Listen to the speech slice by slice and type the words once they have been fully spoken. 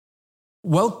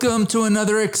Welcome to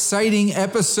another exciting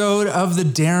episode of the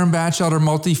Darren Batchelder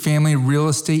Multifamily Real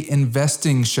Estate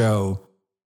Investing Show.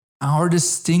 Our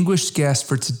distinguished guest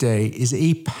for today is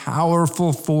a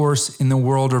powerful force in the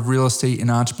world of real estate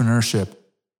and entrepreneurship,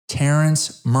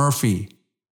 Terrence Murphy.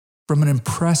 From an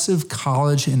impressive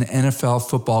college and NFL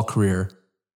football career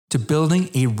to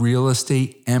building a real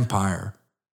estate empire,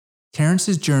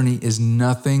 Terrence's journey is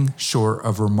nothing short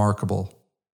of remarkable.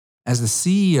 As the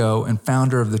CEO and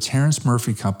founder of the Terrence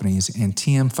Murphy Companies and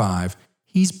TM5,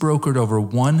 he's brokered over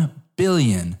 $1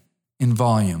 billion in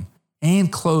volume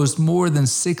and closed more than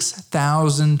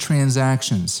 6,000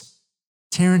 transactions.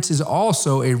 Terrence is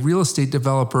also a real estate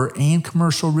developer and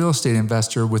commercial real estate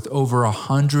investor with over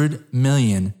 $100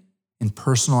 million in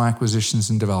personal acquisitions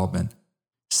and development.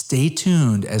 Stay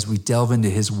tuned as we delve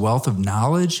into his wealth of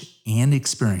knowledge and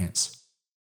experience.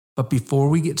 But before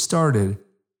we get started,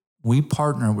 we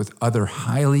partner with other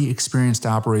highly experienced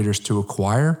operators to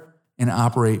acquire and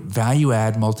operate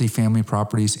value-add multifamily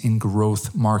properties in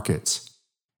growth markets.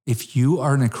 If you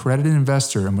are an accredited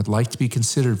investor and would like to be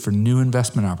considered for new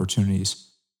investment opportunities,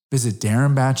 visit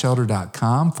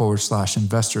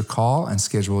darrenbatchelder.com/investor call and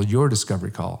schedule your discovery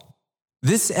call.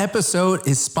 This episode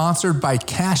is sponsored by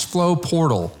Cashflow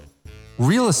Portal,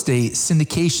 real estate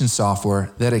syndication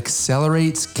software that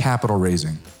accelerates capital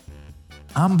raising.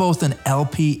 I'm both an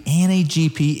LP and a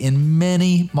GP in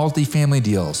many multifamily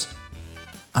deals.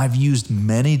 I've used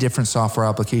many different software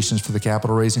applications for the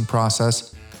capital raising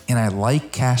process, and I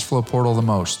like Cashflow Portal the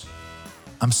most.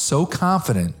 I'm so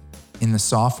confident in the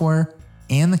software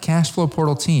and the Cashflow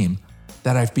Portal team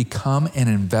that I've become an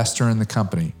investor in the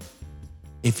company.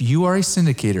 If you are a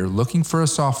syndicator looking for a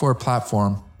software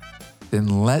platform,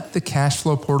 then let the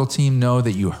Cashflow Portal team know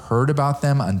that you heard about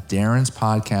them on Darren's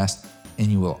podcast, and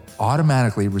you will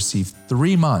automatically receive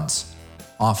 3 months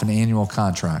off an annual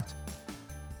contract.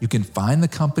 You can find the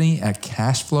company at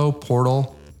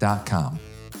cashflowportal.com.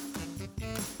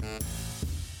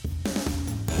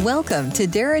 Welcome to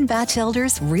Darren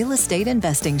Batchelder's Real Estate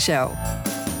Investing Show.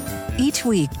 Each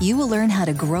week, you will learn how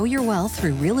to grow your wealth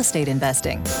through real estate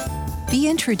investing. Be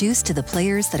introduced to the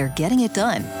players that are getting it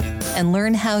done and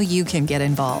learn how you can get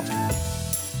involved.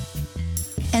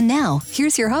 And now,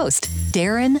 here's your host,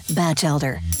 Darren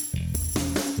Batchelder.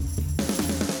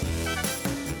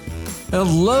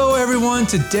 Hello, everyone.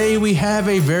 Today we have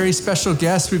a very special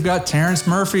guest. We've got Terrence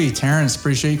Murphy. Terrence,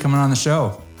 appreciate you coming on the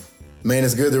show. Man,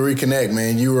 it's good to reconnect,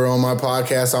 man. You were on my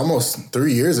podcast almost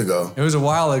 3 years ago. It was a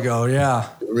while ago, yeah.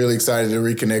 Really excited to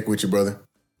reconnect with you, brother.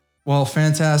 Well,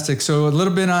 fantastic. So a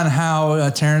little bit on how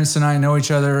Terrence and I know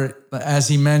each other. As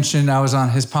he mentioned, I was on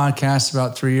his podcast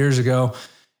about 3 years ago.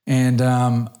 And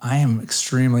I am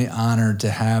extremely honored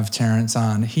to have Terrence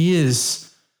on. He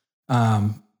is, a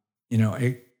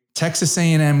Texas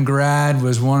A&M grad,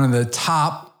 was one of the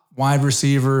top wide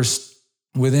receivers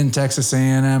within Texas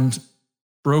A&M,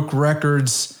 broke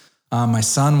records. My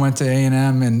son went to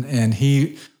A&M, and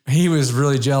he was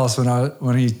really jealous when I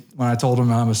told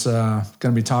him I was going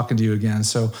to be talking to you again.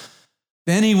 So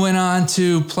then he went on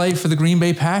to play for the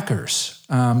Greenbay Packers.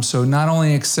 So not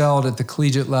only excelled at the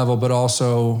collegiate level, but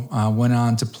also went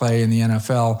on to play in the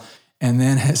NFL, and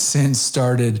then has since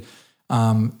started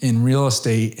in real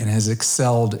estate and has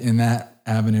excelled in that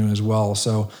avenue as well.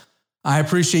 So I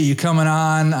appreciate you coming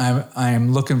on. I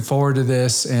am looking forward to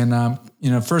this. And,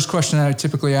 first question I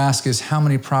typically ask is how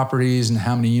many properties and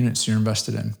how many units you're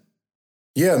invested in?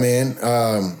 Yeah, man.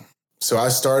 So I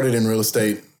started in real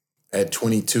estate at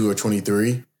 22 or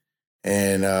 23.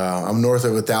 And I'm north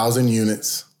of 1,000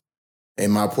 units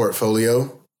in my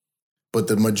portfolio. But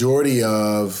the majority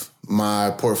of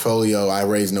my portfolio, I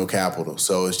raise no capital.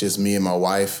 So it's just me and my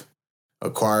wife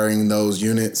acquiring those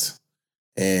units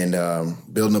and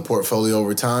building a portfolio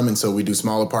over time. And so we do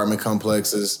small apartment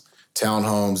complexes,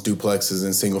 townhomes, duplexes,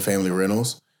 and single family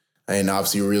rentals. And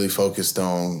obviously really focused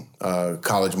on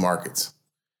college markets.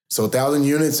 So 1,000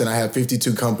 units, and I have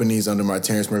 52 companies under my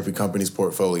Terrence Murphy Companies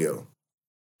portfolio.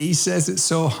 He says it's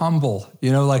so humble,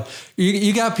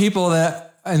 you got people that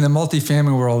in the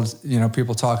multifamily world,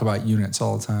 people talk about units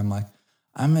all the time. Like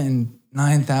I'm in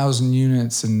 9,000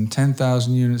 units and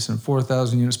 10,000 units and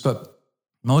 4,000 units, but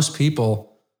most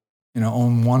people,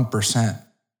 own 1%,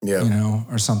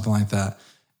 or something like that.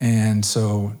 And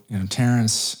so,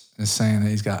 Terrence is saying that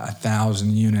he's got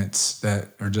 1,000 units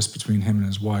that are just between him and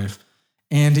his wife.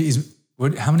 And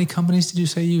how many companies did you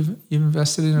say you've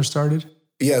invested in or started?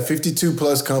 Yeah, 52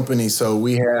 plus companies. So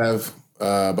we have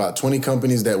about 20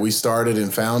 companies that we started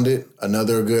and founded,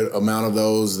 another good amount of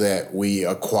those that we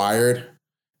acquired,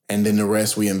 and then the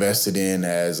rest we invested in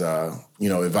as,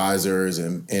 advisors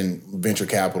and venture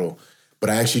capital. But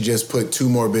I actually just put 2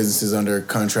 more businesses under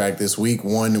contract this week.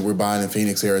 One we're buying in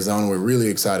Phoenix, Arizona, we're really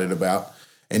excited about.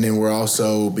 And then we're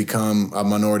also become a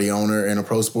minority owner in a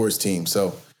pro sports team.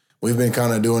 So we've been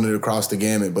kind of doing it across the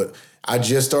gamut. But I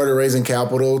just started raising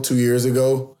capital 2 years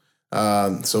ago.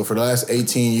 So for the last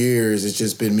 18 years, it's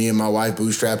just been me and my wife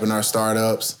bootstrapping our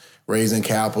startups, raising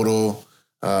capital,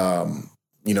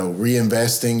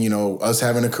 reinvesting, us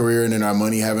having a career and then our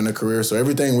money having a career. So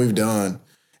everything we've done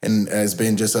and has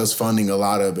been just us funding a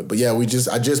lot of it. But yeah,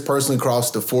 I just personally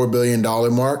crossed the $4 billion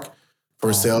mark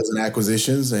for sales and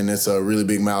acquisitions, and it's a really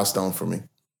big milestone for me.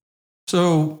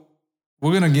 So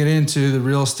we're going to get into the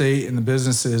real estate and the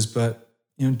businesses, but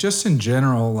just in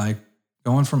general, like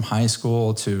going from high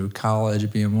school to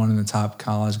college, being one of the top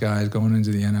college guys, going into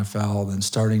the NFL, then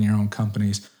starting your own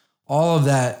companies, all of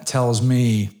that tells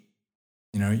me,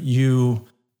 you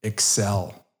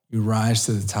excel, you rise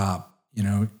to the top,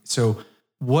 So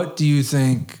what do you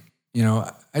think,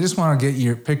 I just want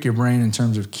to pick your brain in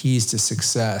terms of keys to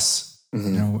success,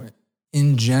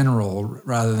 in general,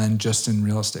 rather than just in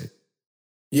real estate.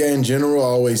 Yeah, in general, I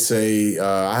always say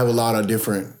I have a lot of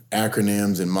different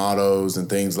acronyms and mottos and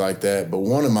things like that. But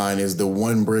one of mine is the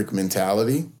one brick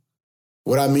mentality.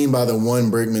 What I mean by the one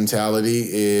brick mentality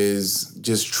is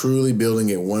just truly building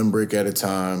it one brick at a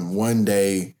time, one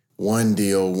day, one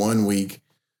deal, 1 week.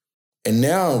 And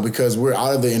now, because we're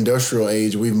out of the industrial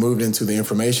age, we've moved into the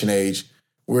information age.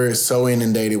 We're so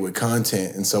inundated with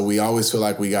content. And so we always feel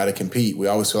like we got to compete. We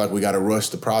always feel like we got to rush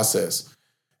the process.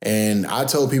 And I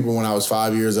told people when I was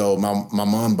 5 years old, my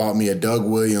mom bought me a Doug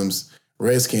Williams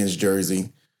Redskins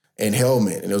jersey and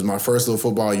helmet. And it was my first little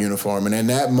football uniform. And in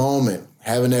that moment,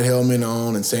 having that helmet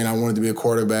on and saying I wanted to be a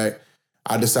quarterback,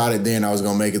 I decided then I was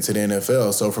going to make it to the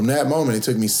NFL. So from that moment, it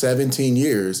took me 17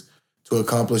 years to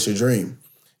accomplish a dream.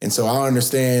 And so I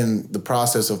understand the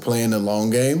process of playing the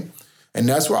long game. And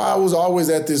that's where I was always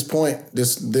at this point,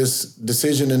 this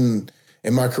decision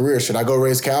in my career. Should I go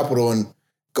raise capital and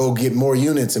go get more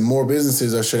units and more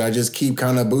businesses, or should I just keep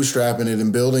kind of bootstrapping it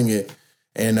and building it?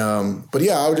 And but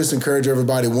yeah, I would just encourage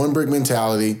everybody, one brick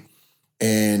mentality,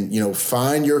 and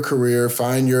find your career,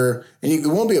 and it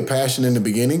won't be a passion in the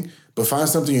beginning, but find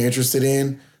something you're interested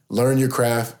in, learn your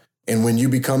craft, and when you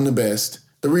become the best,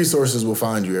 the resources will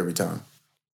find you every time.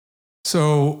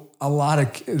 So a lot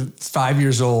of 5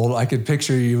 years old, I could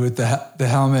picture you with the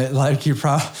helmet, like you're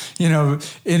probably,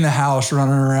 in the house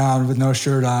running around with no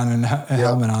shirt on and a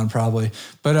helmet on probably.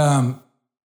 But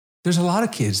there's a lot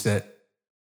of kids that,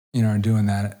 are doing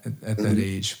that at that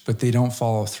age, but they don't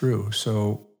follow through.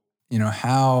 So,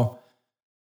 what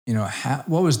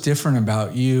was different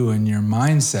about you and your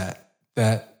mindset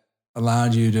that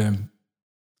allowed you to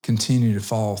continue to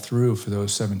follow through for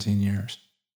those 17 years?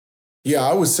 Yeah,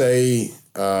 I would say,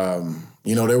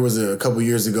 there was a couple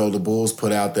years ago, the Bulls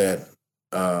put out that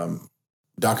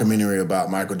documentary about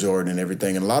Michael Jordan and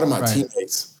everything. And a lot of my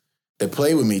teammates that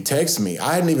play with me text me.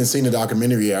 I hadn't even seen the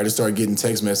documentary yet. I just started getting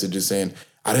text messages saying,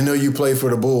 I didn't know you played for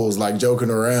the Bulls, like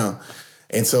joking around.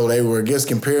 And so they were just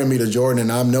comparing me to Jordan.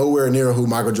 And I'm nowhere near who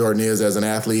Michael Jordan is as an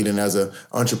athlete and as an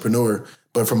entrepreneur.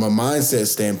 But from a mindset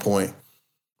standpoint,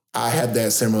 I have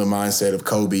that similar mindset of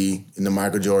Kobe and the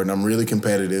Michael Jordan. I'm really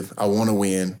competitive. I want to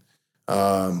win.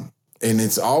 And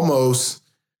it's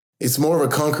more of a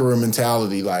conqueror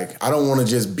mentality. Like, I don't want to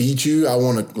just beat you. I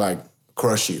want to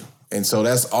crush you. And so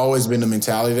that's always been the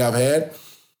mentality that I've had.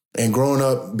 And growing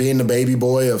up, being the baby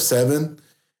boy of 7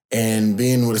 and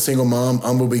being with a single mom,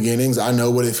 humble beginnings, I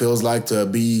know what it feels like to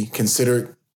be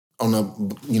considered on the,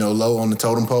 low on the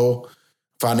totem pole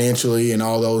financially and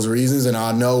all those reasons. And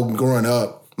I know growing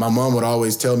up, my mom would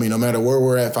always tell me, no matter where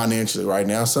we're at financially right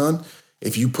now, son,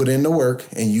 if you put in the work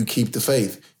and you keep the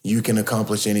faith, you can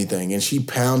accomplish anything. And she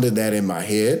pounded that in my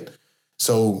head.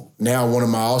 So now one of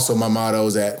my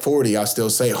mottos at 40, I still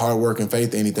say hard work and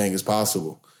faith, anything is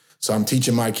possible. So I'm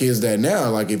teaching my kids that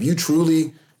now, like if you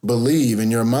truly believe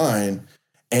in your mind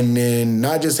and then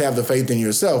not just have the faith in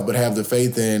yourself, but have the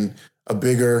faith in a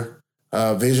bigger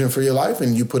vision for your life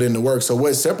and you put in the work. So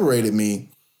what separated me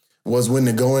was when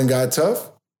the going got tough.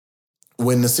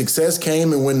 When the success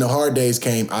came and when the hard days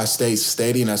came, I stayed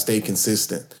steady and I stayed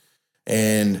consistent.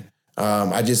 And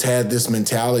I just had this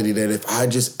mentality that if I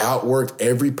just outworked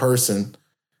every person,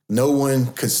 no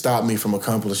one could stop me from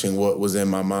accomplishing what was in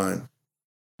my mind.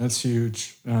 That's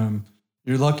huge.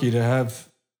 You're lucky to have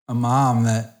a mom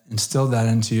that instilled that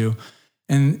into you.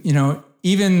 And,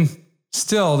 even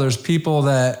still, there's people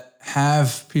that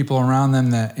have people around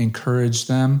them that encourage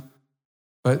them,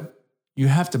 but you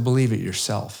have to believe it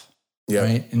yourself. Yeah.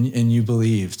 Right. And you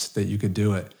believed that you could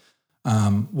do it.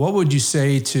 What would you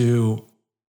say to,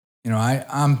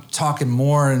 I'm talking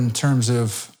more in terms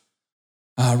of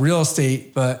real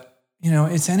estate, but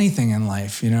it's anything in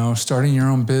life, starting your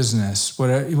own business,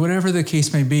 whatever the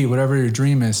case may be, whatever your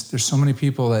dream is. There's so many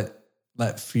people that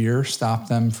let fear stop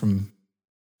them from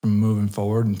moving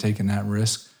forward and taking that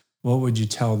risk. What would you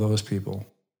tell those people?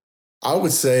 I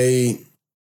would say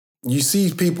you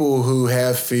see people who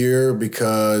have fear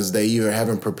because they either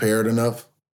haven't prepared enough,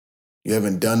 you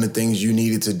haven't done the things you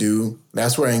needed to do.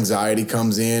 That's where anxiety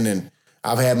comes in. And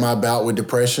I've had my bout with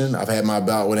depression. I've had my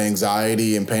bout with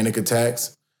anxiety and panic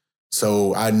attacks.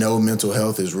 So I know mental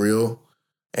health is real.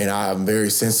 And I'm very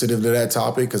sensitive to that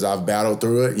topic because I've battled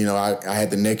through it. I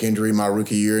had the neck injury my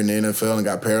rookie year in the NFL and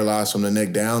got paralyzed from the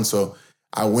neck down. So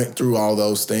I went through all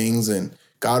those things, and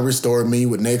God restored me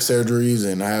with neck surgeries,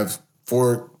 and I have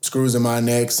 4 screws in my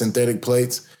neck, synthetic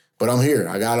plates. But I'm here.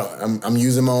 I'm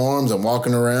using my arms. I'm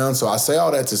walking around. So I say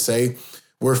all that to say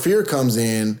where fear comes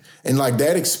in, and like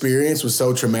that experience was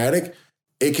so traumatic,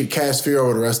 it could cast fear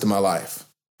over the rest of my life.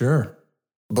 Sure.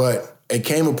 But it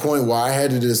came a point where I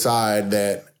had to decide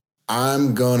that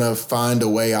I'm going to find a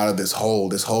way out of this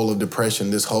hole of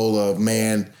depression, this hole of,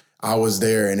 man, I was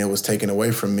there and it was taken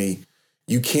away from me.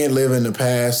 You can't live in the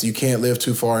past. You can't live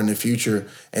too far in the future.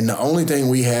 And the only thing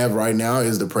we have right now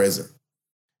is the present.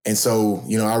 And so,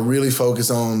 I really focus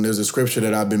on, there's a scripture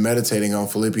that I've been meditating on,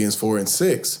 Philippians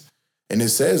 4:6. And it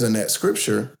says in that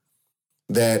scripture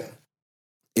that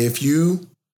if you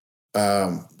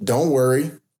don't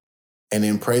worry and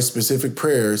then pray specific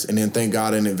prayers and then thank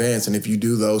God in advance, and if you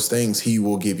do those things, he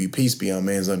will give you peace beyond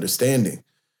man's understanding.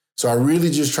 So I really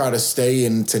just try to stay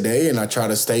in today, and I try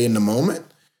to stay in the moment.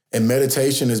 And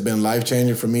meditation has been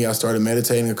life-changing for me. I started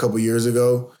meditating a couple years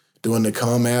ago, doing the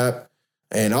Calm app.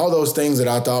 And all those things that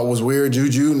I thought was weird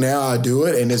juju, now I do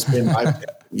it, and it's been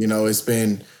it's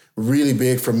been really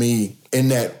big for me in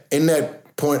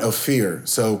that point of fear.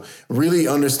 So really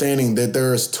understanding that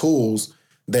there's tools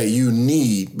that you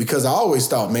need, because I always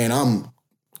thought, man, I'm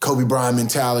Kobe Bryant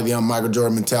mentality, I'm Michael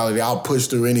Jordan mentality, I'll push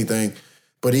through anything.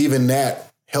 But even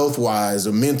that, health-wise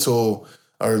or mental,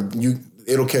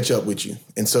 it'll catch up with you.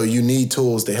 And so you need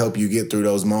tools to help you get through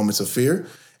those moments of fear.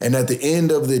 And at the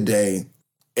end of the day,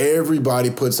 everybody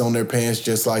puts on their pants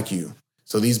just like you.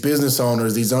 So these business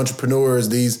owners, these entrepreneurs,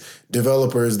 these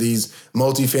developers, these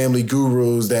multifamily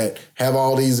gurus that have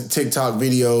all these TikTok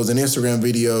videos and Instagram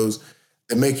videos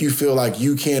that make you feel like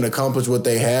you can't accomplish what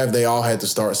they have, they all had to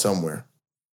start somewhere.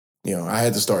 I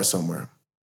had to start somewhere.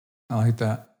 I like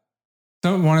that.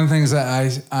 So one of the things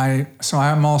that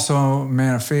I'm also a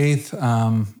man of faith.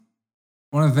 One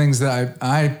of the things that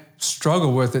I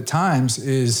struggle with at times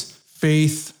is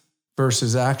faith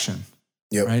versus action.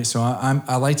 Yep. Right. So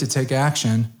I like to take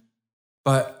action,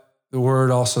 but the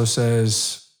word also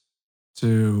says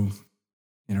to,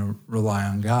 rely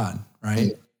on God.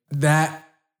 Right. Mm-hmm. That,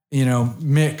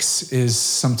 mix is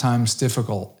sometimes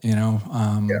difficult.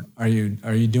 Are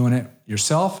you doing it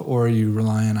yourself, or are you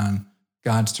relying on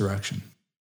God's direction?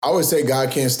 I always say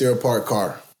God can't steer a parked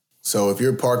car. So if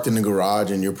you're parked in the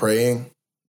garage and you're praying,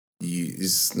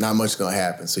 it's not much going to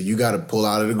happen. So you got to pull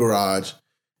out of the garage,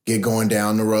 get going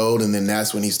down the road, and then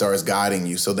that's when he starts guiding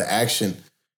you. So the action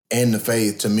and the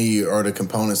faith, to me, are the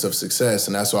components of success.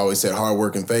 And that's why I always said hard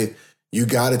work and faith. You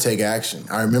got to take action.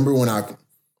 I remember when I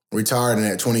retired, and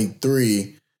at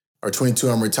 23 or 22,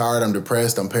 I'm retired, I'm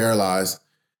depressed, I'm paralyzed.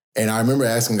 And I remember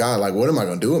asking God, like, what am I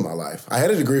going to do in my life? I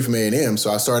had a degree from A&M,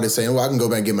 so I started saying, well, I can go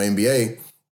back and get my MBA.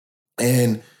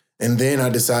 And then I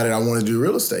decided I want to do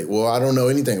real estate. Well, I don't know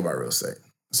anything about real estate.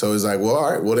 So it's like, well,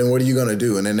 all right, well, then what are you going to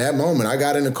do? And in that moment, I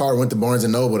got in the car, went to Barnes &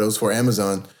 Noble. It was before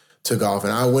Amazon took off.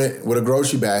 And I went with a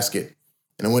grocery basket,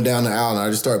 and I went down the aisle, and I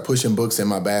just started pushing books in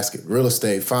my basket: real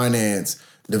estate, finance,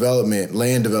 development,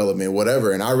 land development,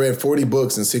 whatever. And I read 40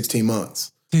 books in 16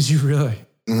 months. Did you really?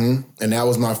 Mm-hmm. And that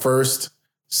was my first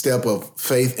step of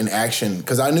faith and action.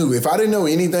 Because I knew if I didn't know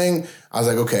anything, I was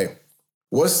like, okay,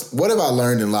 what have I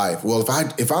learned in life? Well,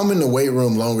 if I'm in the weight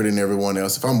room longer than everyone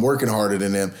else, if I'm working harder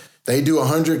than them, they do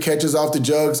 100 catches off the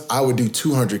jugs, I would do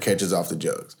 200 catches off the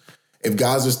jugs. If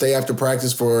guys would stay after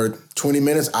practice for 20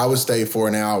 minutes, I would stay for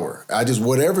an hour.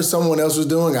 Whatever someone else was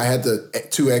doing, I had to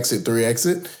 2-exit,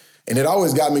 3-exit. And it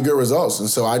always got me good results. And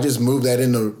so I just moved that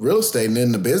into real estate and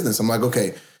into business. I'm like,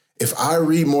 okay, if I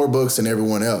read more books than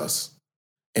everyone else,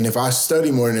 and if I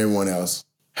study more than everyone else,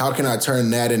 how can I turn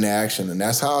that into action? And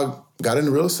that's how I got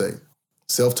into real estate.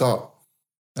 Self-taught.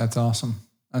 That's awesome.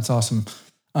 That's awesome.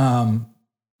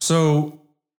 So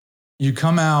you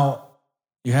come out,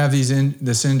 you have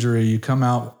this injury, you come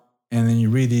out, and then you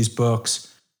read these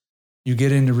books, you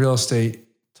get into real estate.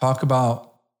 Talk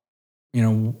about,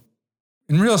 in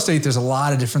real estate, there's a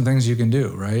lot of different things you can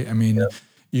do, right? I mean,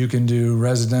 You can do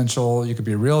residential, you could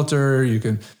be a realtor, you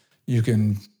can you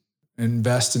can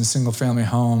invest in single family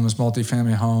homes,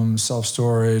 multifamily homes,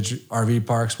 self-storage, RV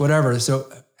parks, whatever.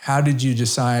 So how did you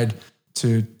decide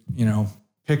to,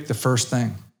 pick the first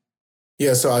thing?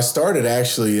 Yeah, so I started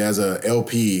actually as a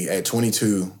LP at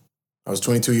 22. I was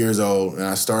 22 years old, and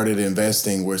I started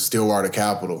investing with Stillwater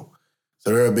Capital.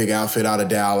 So they're a big outfit out of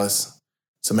Dallas.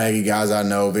 Some Aggie guys I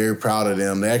know, very proud of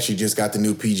them. They actually just got the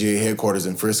new PGA headquarters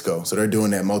in Frisco. So they're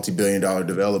doing that multi-billion-dollar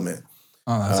development.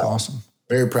 Oh, that's awesome.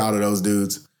 Very proud of those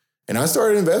dudes. And I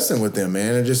started investing with them,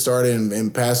 man. I just started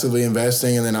in passively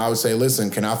investing. And then I would say,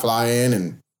 listen, can I fly in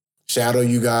and shadow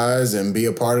you guys and be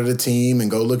a part of the team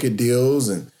and go look at deals?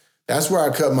 And that's where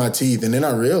I cut my teeth. And then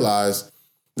I realized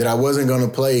that I wasn't going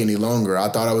to play any longer. I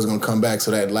thought I was going to come back. So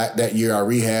that year I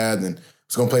rehabbed and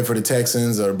was going to play for the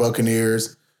Texans or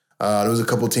Buccaneers. There was a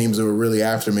couple teams that were really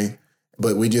after me,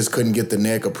 but we just couldn't get the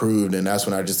neck approved. And that's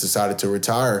when I just decided to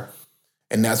retire.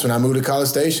 And that's when I moved to College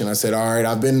Station. I said, all right,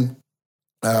 I've been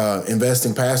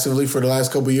investing passively for the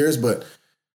last couple of years, but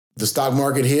the stock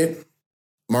market hit,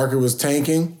 market was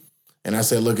tanking. And I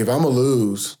said, look, if I'm going to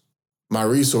lose my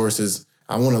resources,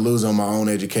 I want to lose on my own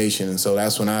education. And so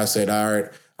that's when I said, all right,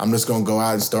 I'm just going to go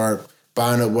out and start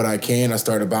buying up what I can. I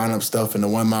started buying up stuff in the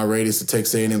 1 mile radius of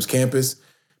Texas A&M's campus.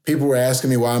 People were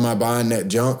asking me, why am I buying that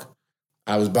junk?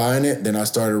 I was buying it. Then I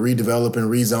started redeveloping,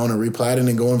 rezoning, replatting,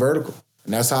 and going vertical.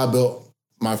 And that's how I built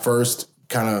my first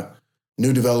kind of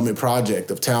new development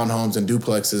project of townhomes and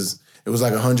duplexes. It was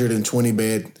like a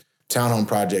 120-bed townhome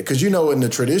project. Because, in the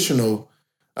traditional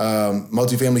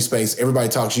multifamily space, everybody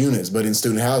talks units. But in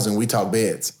student housing, we talk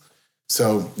beds.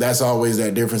 So that's always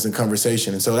that difference in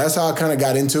conversation. And so that's how I kind of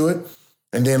got into it.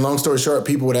 And then long story short,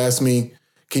 people would ask me,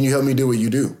 can you help me do what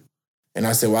you do? And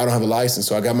I said, well, I don't have a license.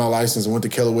 So I got my license and went to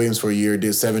Keller Williams for a year,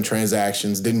 did 7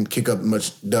 transactions, didn't kick up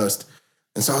much dust.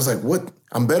 And so I was like, what?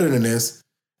 I'm better than this.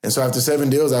 And so after 7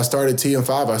 deals, I started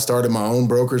TM5. I started my own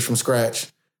brokerage from scratch.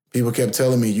 People kept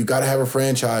telling me, you got to have a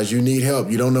franchise. You need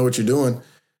help. You don't know what you're doing.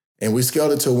 And we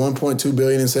scaled it to $1.2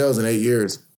 billion in sales in 8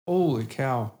 years. Holy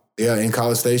cow. Yeah, in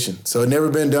College Station. So it never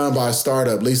been done by a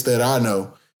startup, at least that I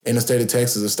know. In the state of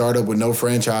Texas, a startup with no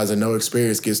franchise and no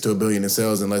experience gets to $1 billion in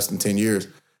sales in less than 10 years.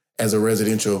 As a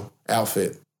residential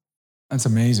outfit. That's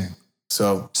amazing.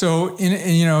 So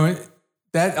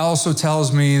that also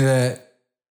tells me that,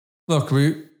 look,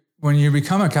 when you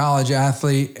become a college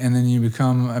athlete and then you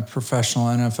become a professional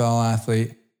NFL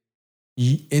athlete,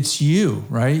 it's you,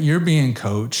 right? You're being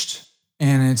coached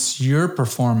and it's your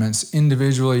performance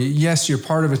individually. Yes, you're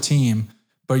part of a team,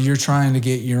 but you're trying to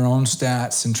get your own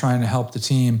stats and trying to help the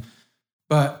team.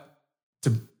 But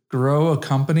to grow a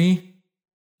company,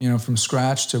 from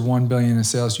scratch to 1 billion in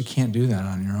sales, you can't do that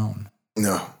on your own.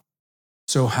 No.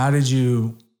 So how did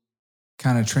you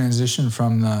kind of transition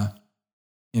from the,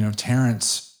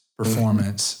 Terrence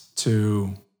performance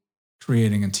to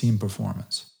creating a team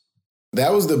performance?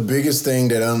 That was the biggest thing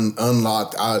that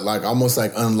unlocked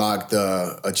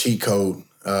a cheat code.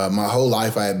 My whole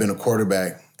life I had been a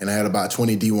quarterback and I had about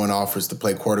 20 D1 offers to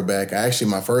play quarterback.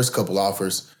 My first couple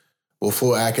offers were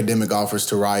full academic offers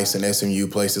to Rice and SMU,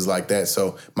 places like that.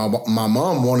 So my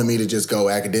mom wanted me to just go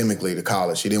academically to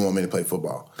college. She didn't want me to play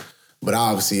football. But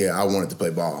obviously, I wanted to play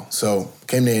ball. So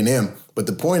came to A&M. But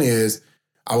the point is,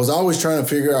 I was always trying to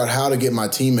figure out how to get my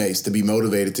teammates to be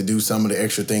motivated to do some of the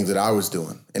extra things that I was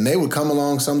doing. And they would come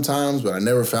along sometimes, but I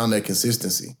never found that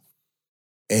consistency.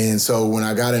 And so when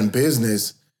I got in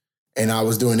business and I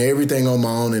was doing everything on my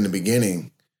own in the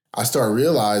beginning, I started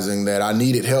realizing that I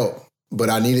needed help. But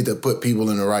I needed to put people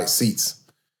in the right seats.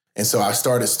 And so I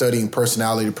started studying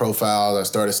personality profiles. I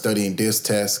started studying DISC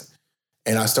tests.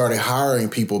 And I started hiring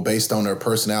people based on their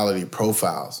personality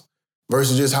profiles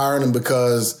versus just hiring them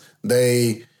because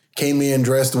they came in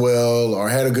dressed well or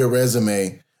had a good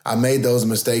resume. I made those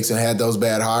mistakes and had those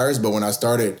bad hires. But when I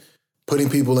started putting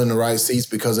people in the right seats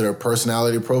because of their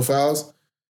personality profiles,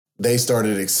 they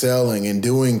started excelling and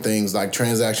doing things like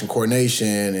transaction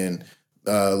coordination and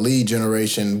lead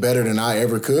generation better than I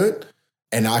ever could.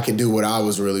 And I could do what I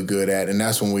was really good at. And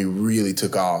that's when we really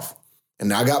took off.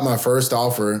 And I got my first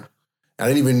offer. I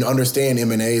didn't even understand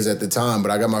M&As at the time,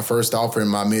 but I got my first offer in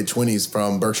my mid-20s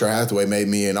from Berkshire Hathaway, made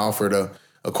me an offer to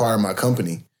acquire my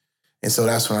company. And so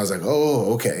that's when I was like,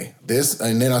 oh, okay.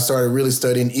 And then I started really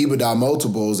studying EBITDA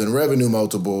multiples and revenue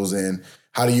multiples and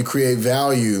how do you create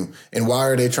value and why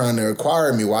are they trying to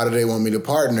acquire me? Why do they want me to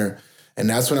partner? And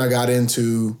that's when I got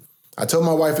into, I told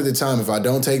my wife at the time, if I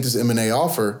don't take this M&A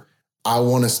offer, I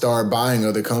want to start buying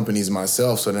other companies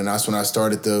myself. So then that's when I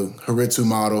started the Haritsu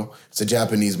model. It's a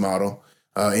Japanese model,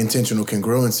 intentional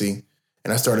congruency.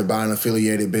 And I started buying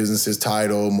affiliated businesses,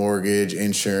 title, mortgage,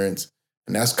 insurance.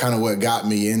 And that's kind of what got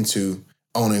me into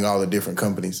owning all the different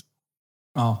companies.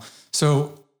 Oh,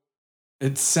 so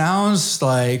it sounds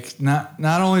like not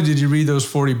only did you read those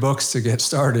 40 books to get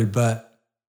started, but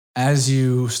as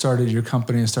you started your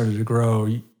company and started to grow,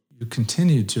 you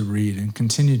continued to read and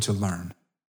continued to learn.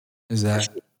 Is that?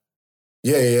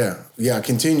 Yeah.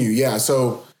 Continue. Yeah.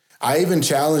 So I even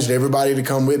challenged everybody to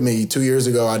come with me. 2 years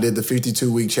ago, I did the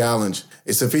 52-week challenge.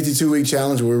 It's a 52-week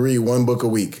challenge where we read one book a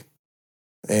week.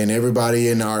 And everybody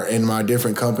in my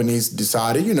different companies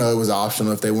decided, it was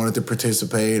optional if they wanted to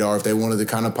participate or if they wanted to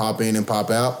kind of pop in and pop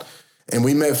out. And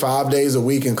we met 5 days a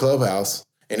week in Clubhouse.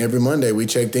 And every Monday we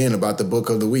checked in about the book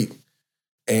of the week.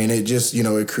 And it just,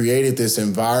 it created this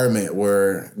environment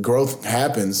where growth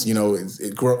happens.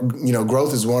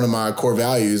 Growth is one of my core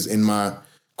values in my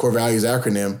core values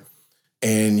acronym.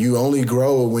 And you only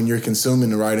grow when you're consuming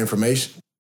the right information.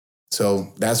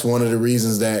 So that's one of the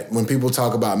reasons that when people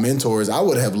talk about mentors, I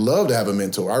would have loved to have a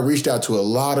mentor. I reached out to a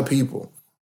lot of people,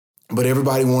 but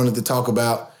everybody wanted to talk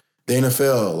about the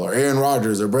NFL or Aaron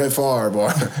Rodgers or Brett Favre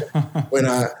or when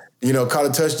I, caught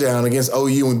a touchdown against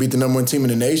OU and beat the number one team in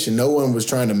the nation. No one was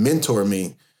trying to mentor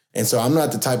me. And so I'm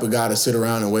not the type of guy to sit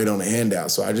around and wait on a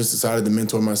handout. So I just decided to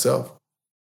mentor myself.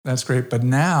 That's great. But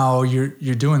now you're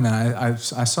doing that.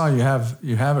 I saw you have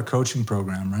a coaching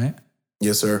program, right?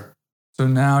 Yes, sir. So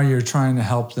now you're trying to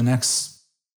help the next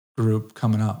group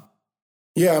coming up.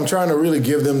 Yeah, I'm trying to really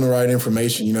give them the right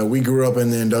information. We grew up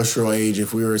in the industrial age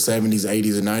if we were 70s,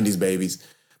 80s, and 90s babies.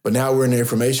 But now we're in the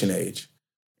information age.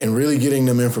 And really getting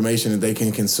them information that they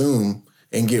can consume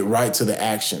and get right to the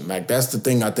action. Like, that's the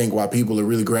thing I think why people are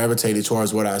really gravitated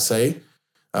towards what I say.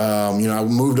 I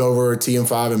moved over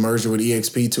TM5 and merged it with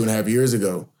EXP 2.5 years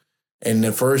ago. And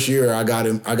the first year I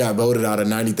got voted out of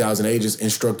 90,000 agents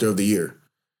Instructor of the Year.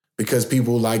 Because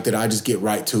people like that I just get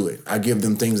right to it. I give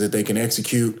them things that they can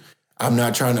execute. I'm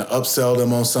not trying to upsell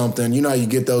them on something. You know how you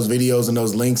get those videos and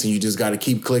those links and you just got to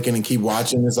keep clicking and keep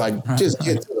watching. It's like, just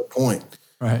get to the point.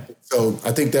 Right. So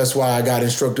I think that's why I got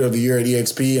Instructor of the Year at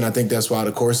EXP, and I think that's why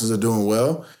the courses are doing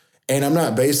well. And I'm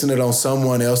not basing it on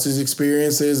someone else's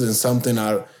experiences and something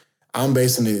I'm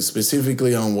basing it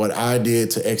specifically on what I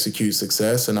did to execute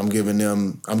success, and I'm giving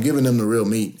them the real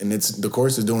meat. And the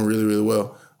course is doing really, really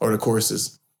well, or the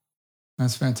courses.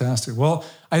 That's fantastic. Well,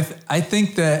 I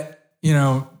think that,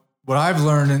 what I've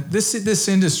learned in this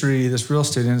industry, this real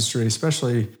estate industry,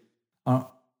 especially,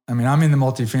 I'm in the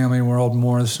multifamily world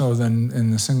more so than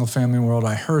in the single family world.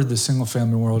 I heard the single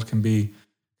family world can be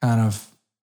kind of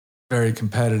very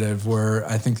competitive, where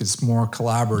I think it's more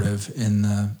collaborative in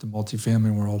the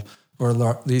multifamily world, or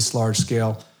at least large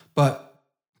scale. But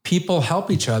people help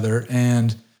each other.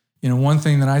 And, one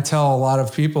thing that I tell a lot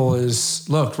of people is,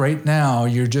 look, right now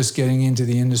you're just getting into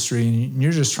the industry and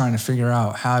you're just trying to figure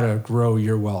out how to grow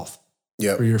your wealth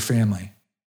for your family.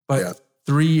 But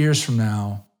 3 years from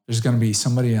now, there's going to be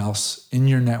somebody else in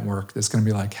your network that's going to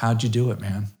be like, how'd you do it,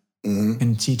 man? Mm-hmm.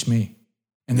 And teach me.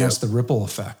 And that's the ripple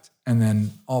effect. And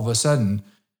then all of a sudden,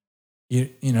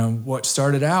 what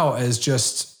started out as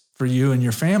just for you and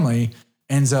your family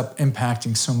ends up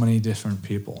impacting so many different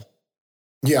people.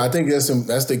 Yeah, I think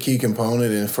that's the key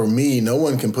component. And for me, no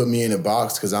one can put me in a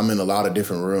box because I'm in a lot of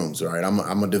different rooms, right?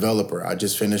 I'm a developer. I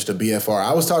just finished a BFR.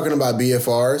 I was talking about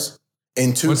BFRs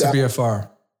in 2000. What's a BFR?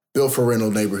 Built for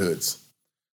rental neighborhoods.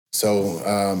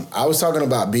 So I was talking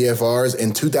about BFRs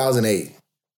in 2008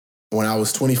 when I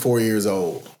was 24 years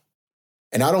old.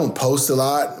 And I don't post a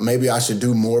lot. Maybe I should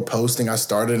do more posting. I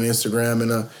started an Instagram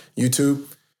and a YouTube.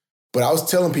 But I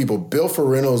was telling people, built for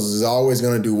rentals is always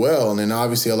going to do well. And then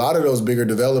obviously a lot of those bigger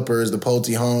developers, the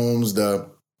Pulte Homes, the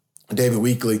David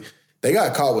Weekley, they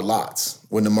got caught with lots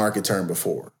when the market turned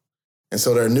before. And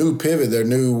so their new pivot, their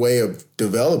new way of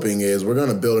developing is, we're going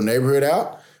to build a neighborhood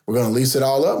out, we're going to lease it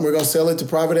all up, and we're going to sell it to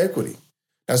private equity.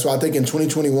 That's why I think in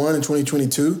 2021 and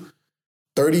 2022,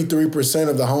 33%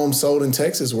 of the homes sold in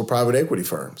Texas were private equity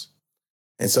firms.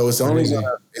 And so they're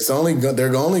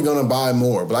only going to buy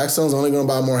more. Blackstone's only going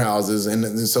to buy more houses.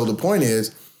 And so the point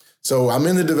is, so I'm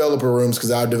in the developer rooms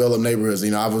because I develop neighborhoods.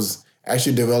 I was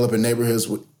actually developing neighborhoods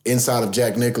inside of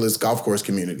Jack Nicklaus golf course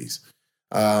communities.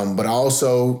 But I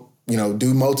also,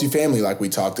 do multifamily like we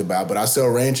talked about. But I sell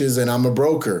ranches and I'm a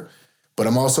broker. But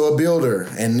I'm also a builder.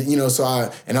 And,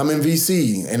 and I'm in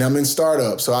VC and I'm in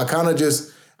startups. So I kind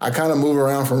of move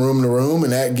around from room to room,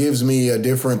 and that gives me a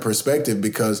different perspective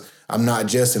because I'm not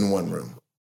just in one room.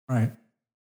 Right.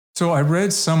 So I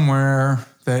read somewhere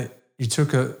that you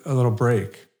took a little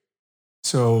break.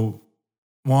 So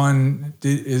one,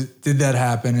 did that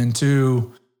happen? And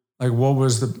two, like, what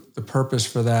was the purpose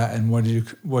for that? And what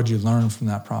did you learn from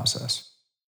that process?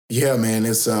 Yeah, man,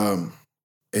 it's been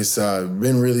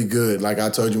really good. Like I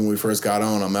told you when we first got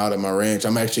on, I'm out at my ranch.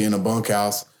 I'm actually in a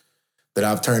bunkhouse that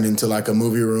I've turned into like a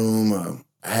movie room,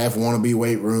 a half wannabe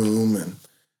weight room, and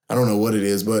I don't know what it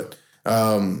is. But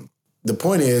the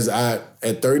point is, at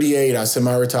 38, I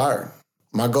semi-retired.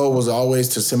 My goal was always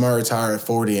to semi-retire at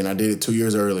 40, and I did it 2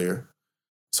 years earlier.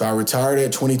 So I retired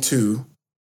at 22,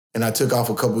 and I took off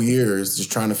a couple years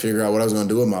just trying to figure out what I was going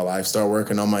to do with my life, start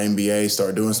working on my MBA,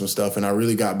 start doing some stuff, and I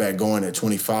really got back going at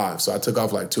 25. So I took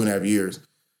off like 2.5 years.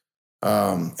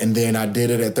 And then I did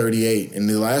it at 38. In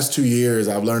the last 2 years,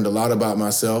 I've learned a lot about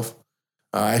myself.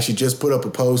 I actually just put up a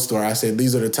post where I said,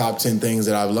 these are the top 10 things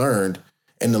that I've learned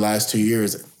in the last 2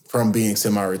 years from being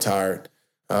semi-retired.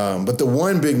 But the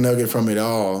one big nugget from it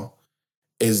all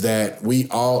is that we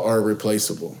all are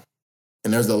replaceable.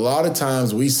 And there's a lot of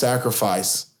times we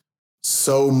sacrifice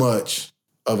so much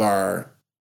of our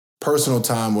personal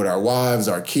time with our wives,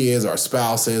 our kids, our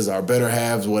spouses, our better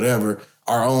halves, whatever,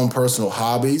 our own personal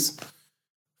hobbies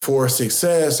for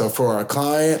success or for our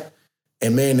client.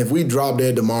 And man, if we drop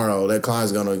dead tomorrow, that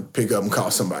client's going to pick up and call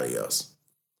somebody else.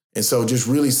 And so just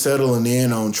really settling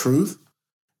in on truth.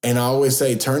 And I always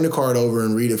say, turn the card over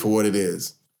and read it for what it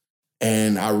is.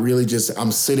 And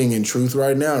I'm sitting in truth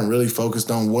right now and really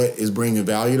focused on what is bringing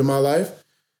value to my life.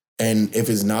 And if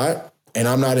it's not, and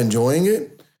I'm not enjoying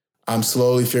it, I'm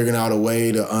slowly figuring out a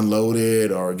way to unload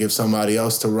it or give somebody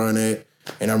else to run it.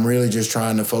 And I'm really just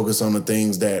trying to focus on the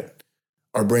things that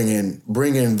are bringing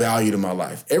value to my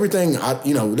life. Everything,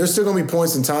 there's still going to be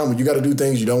points in time when you got to do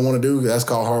things you don't want to do. That's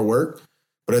called hard work.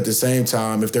 But at the same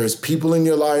time, if there's people in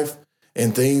your life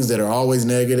and things that are always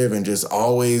negative and just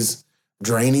always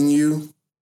draining you,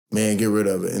 man, get rid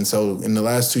of it. And so in the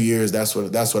last 2 years, that's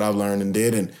what I've learned and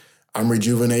did. And I'm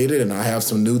rejuvenated and I have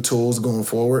some new tools going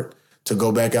forward to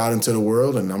go back out into the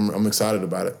world. And I'm excited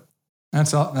about it.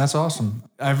 That's awesome.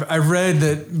 I've read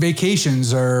that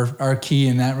vacations are key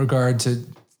in that regard to,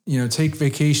 take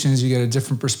vacations. You get a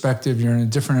different perspective. You're in a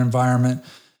different environment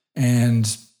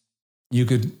and you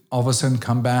could all of a sudden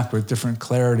come back with different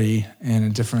clarity and a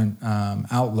different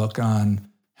outlook on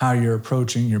how you're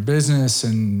approaching your business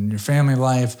and your family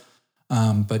life.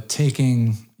 But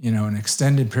taking, an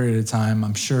extended period of time,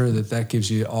 I'm sure that gives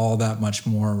you all that much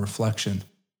more reflection.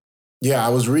 Yeah, I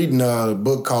was reading a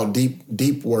book called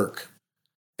Deep Work.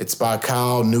 It's by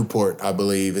Kyle Newport, I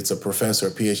believe. It's a professor,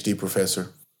 a PhD professor,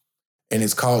 and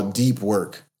it's called Deep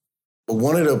Work. But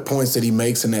one of the points that he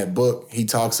makes in that book, he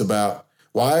talks about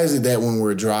why is it that when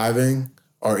we're driving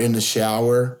or in the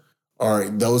shower or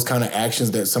those kind of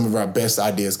actions that some of our best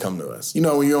ideas come to us. When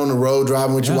you're on the road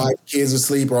driving with your wife, kids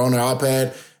asleep or on their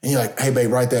iPad, and you're like, hey,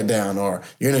 babe, write that down. Or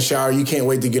you're in the shower, you can't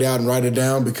wait to get out and write it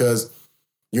down because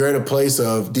you're at a place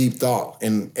of deep thought.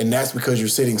 And that's because you're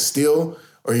sitting still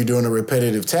or you're doing a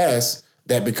repetitive task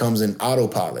that becomes an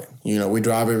autopilot. We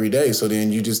drive every day. So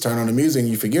then you just turn on the music and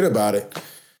you forget about it.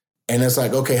 And it's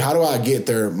like, okay, how do I get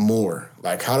there more?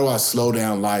 Like, how do I slow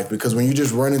down life? Because when you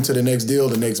just run into the next deal,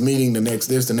 the next meeting, the next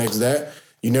this, the next that,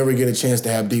 you never get a chance to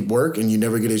have deep work and you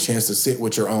never get a chance to sit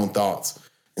with your own thoughts.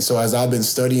 And so as I've been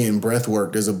studying breath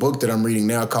work, there's a book that I'm reading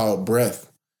now called Breath,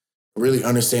 really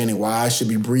understanding why I should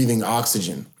be breathing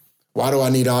oxygen. Why do I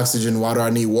need oxygen? Why do I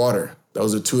need water?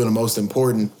 Those are two of the most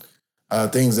important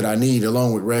things that I need,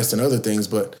 along with rest and other things.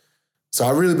 But so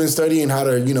I've really been studying how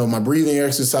to, my breathing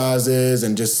exercises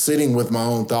and just sitting with my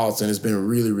own thoughts. And it's been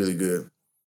really, really good.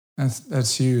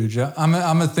 That's huge.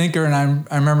 I'm a thinker. And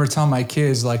I remember telling my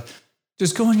kids, like,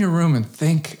 just go in your room and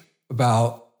think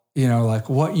about, like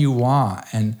what you want.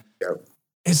 And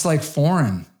it's like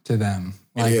foreign to them.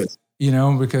 Like, it is.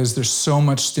 Because there's so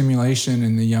much stimulation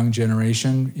in the young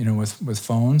generation, with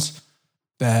phones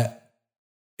that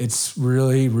it's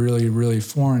really, really, really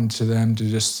foreign to them to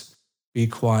just be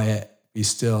quiet, be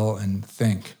still and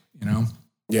think,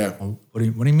 Yeah. Well, what do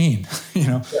you mean?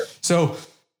 So,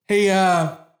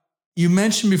 hey, you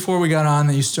mentioned before we got on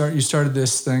that you started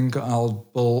this thing called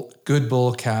Good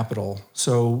Bull Capital.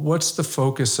 So what's the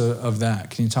focus of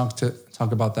that? Can you talk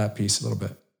about that piece a little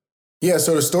bit? Yeah.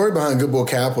 So the story behind Good Bull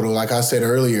Capital, like I said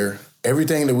earlier,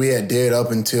 everything that we had did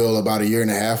up until about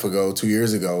 2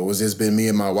 years ago, was just been me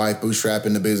and my wife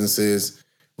bootstrapping the businesses,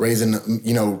 raising,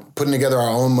 putting together our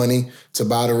own money to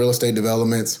buy the real estate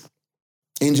developments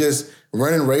and just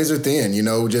running razor thin,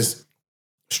 just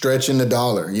stretching the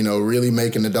dollar, really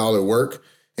making the dollar work.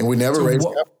 And we never raised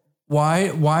capital.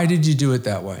 Why did you do it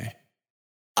that way?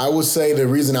 I would say the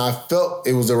reason I felt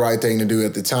it was the right thing to do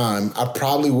at the time, I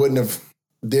probably wouldn't have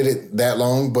did it that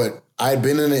long, but I had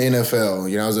been in the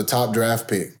NFL. I was a top draft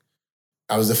pick.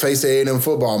 I was the face of A&M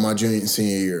football my junior and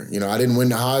senior year. I didn't win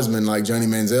the Heisman like Johnny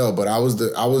Manziel, but I was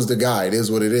the guy. It is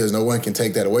what it is. No one can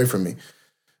take that away from me.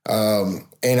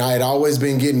 And I had always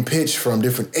been getting pitched from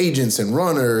different agents and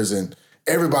runners, and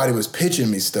everybody was pitching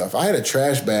me stuff. I had a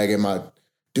trash bag in my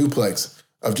duplex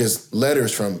of just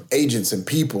letters from agents and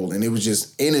people, and it was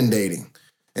just inundating.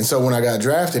 And so when I got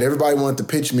drafted, everybody wanted to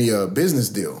pitch me a business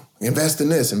deal. Invest in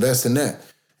this, invest in that.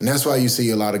 And that's why you see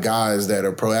a lot of guys that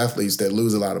are pro athletes that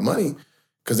lose a lot of money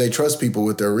because they trust people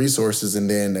with their resources and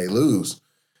then they lose.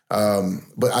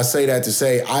 But I say that to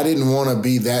say I didn't want to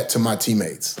be that to my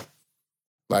teammates.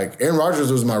 Like Aaron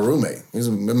Rodgers was my roommate. He's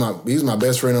my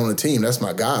best friend on the team. That's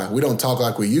my guy. We don't talk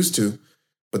like we used to,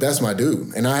 but that's my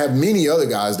dude. And I have many other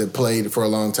guys that played for a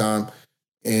long time.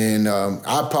 And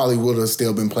I probably would have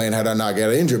still been playing had I not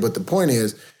got injured. But the point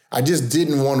is, I just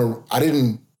didn't want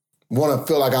to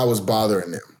feel like I was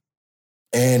bothering them.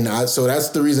 And so that's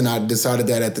the reason I decided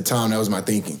that at the time. That was my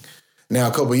thinking. Now,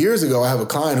 a couple of years ago, I have a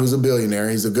client who's a billionaire.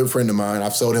 He's a good friend of mine.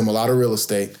 I've sold him a lot of real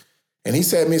estate. And he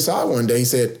sat me aside one day. He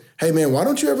said, hey, man, why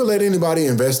don't you ever let anybody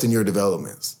invest in your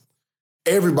developments?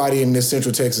 Everybody in this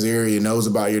Central Texas area knows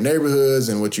about your neighborhoods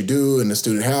and what you do and the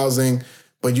student housing,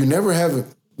 but you never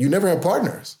have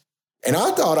partners. And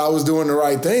I thought I was doing the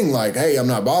right thing. Like, hey, I'm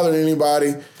not bothering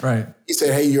anybody. Right. He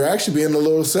said, hey, you're actually being a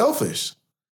little selfish.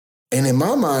 And in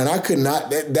my mind, I could not,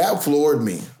 that floored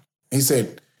me. He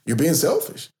said, you're being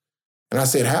selfish. And I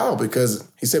said, how? Because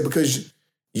he said, because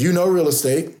you know real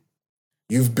estate.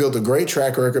 You've built a great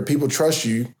track record. People trust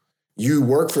you. You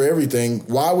work for everything.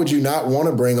 Why would you not want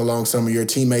to bring along some of your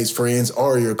teammates, friends,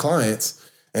 or your clients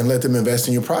and let them invest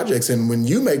in your projects? And when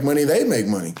you make money, they make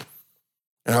money.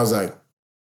 And I was like,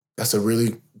 that's a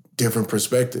really different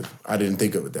perspective. I didn't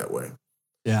think of it that way.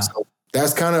 Yeah. So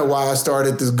that's kind of why I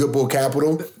started this Good Bull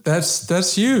Capital.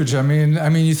 That's huge. I mean,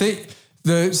 you think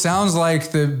sounds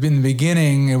like in the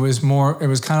beginning, it was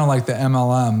kind of like the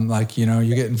MLM, like,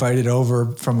 you get invited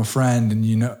over from a friend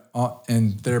and,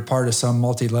 and they're part of some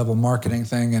multi-level marketing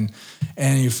thing.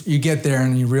 And you get there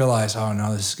and you realize, oh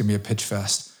no, this is going to be a pitch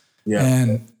fest. Yeah.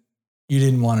 And you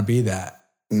didn't want to be that,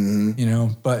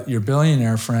 but your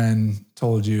billionaire friend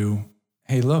told you,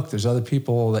 hey, look, there's other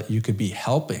people that you could be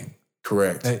helping.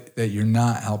 Correct. That you're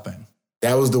not helping.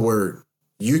 That was the word.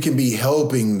 You can be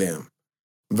helping them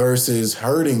versus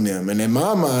hurting them. And in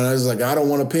my mind, I was like, I don't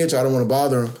want to pitch. I don't want to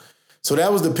bother them. So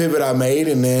that was the pivot I made.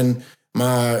 And then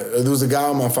there was a guy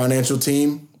on my financial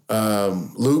team,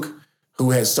 Luke,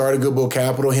 who had started Good Bull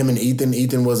Capital, him and Ethan.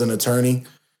 Ethan was an attorney.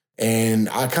 And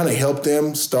I kind of helped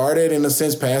them start it in a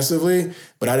sense passively,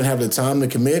 but I didn't have the time to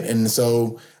commit. And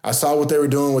so I saw what they were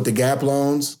doing with the gap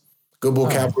loans. Good Bull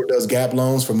Capital does gap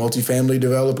loans for multifamily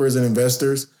developers and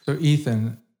investors. So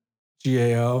Ethan,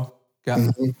 GAO, gap.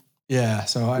 Mm-hmm. Yeah.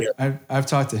 So I've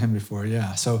talked to him before.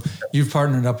 Yeah. So you've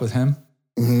partnered up with him?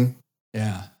 Mm-hmm.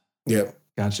 Yeah. Yep.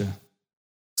 Gotcha.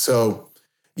 So,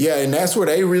 yeah, and that's where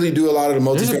they really do a lot of the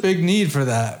multifamily. There's a big need for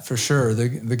that, for sure,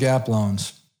 the gap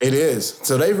loans. It is.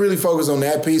 So they really focus on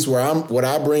that piece where what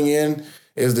I bring in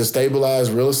is the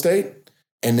stabilized real estate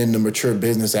and then the mature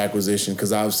business acquisition,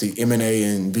 because obviously M&A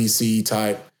and VC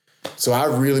type. So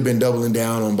I've really been doubling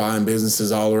down on buying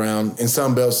businesses all around in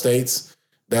Sun Belt states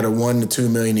that are 1 to 2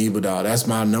 million EBITDA. That's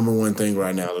my number one thing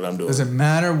right now that I'm doing. Does it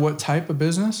matter what type of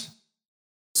business?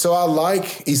 So I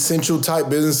like essential type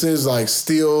businesses like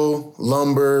steel,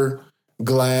 lumber,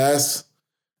 glass,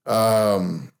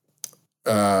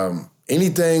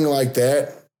 anything like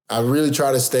that. I really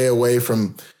try to stay away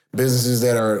from businesses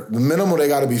that are the minimum. They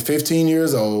got to be 15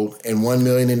 years old and 1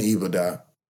 million in EBITDA.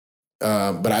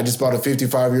 But I just bought a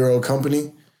 55-year-old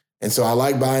company. And so I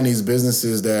like buying these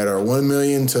businesses that are 1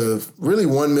 million to really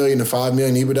 1 million to 5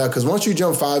 million EBITDA. Because once you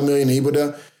jump 5 million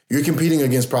EBITDA, you're competing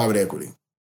against private equity.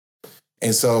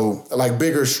 And so like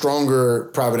bigger, stronger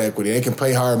private equity, they can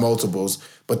pay higher multiples,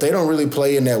 but they don't really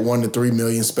play in that 1 to 3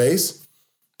 million space.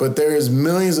 But there's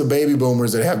millions of baby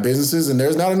boomers that have businesses and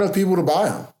there's not enough people to buy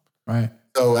them. Right.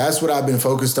 So that's what I've been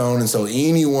focused on. And so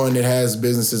anyone that has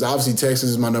businesses, obviously Texas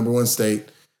is my number one state.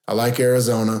 I like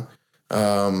Arizona.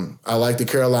 I like the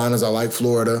Carolinas. I like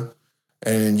Florida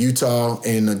and Utah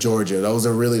and Georgia. Those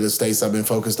are really the states I've been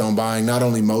focused on buying, not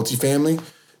only multifamily,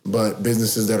 but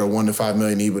businesses that are 1 to 5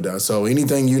 million EBITDA. So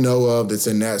anything you know of that's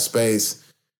in that space,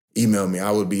 email me. I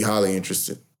would be highly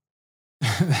interested.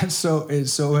 It's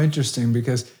so interesting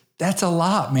because that's a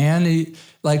lot, man.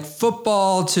 Like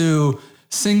football to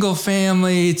single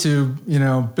family to,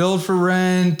 build for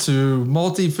rent to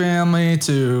multifamily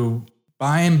to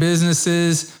buying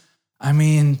businesnes. I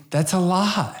mean, that's a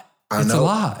lot. It's a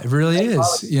lot. It really is,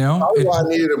 Probably why I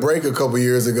needed a break a couple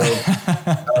years ago.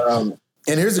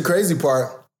 And here's the crazy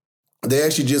part. They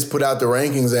actually just put out the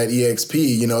rankings at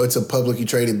EXP. It's a publicly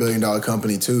traded $1 billion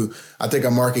company too. I think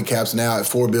our market cap's now at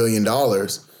 $4 billion.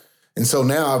 And so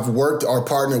now I've worked or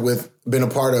partnered with, been a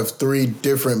part of 3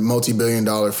 different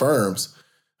multi-billion-dollar firms.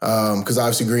 Because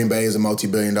obviously Greenbay is a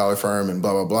multi-billion-dollar firm and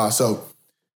blah, blah, blah. So,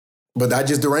 but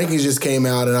the rankings just came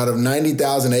out, and out of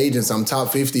 90,000 agents, I'm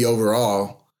top 50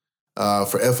 overall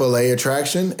for FLA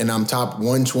attraction, and I'm top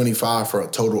 125 for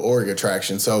total org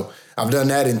attraction. So I've done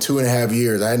that in 2.5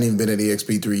 years. I hadn't even been at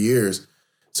EXP 3 years.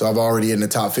 So I've already in the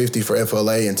top 50 for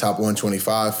FLA and top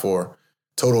 125 for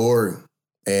total org.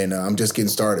 And I'm just getting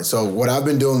started. So what I've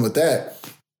been doing with that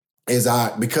is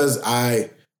because I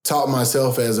taught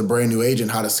myself as a brand new agent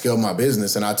how to scale my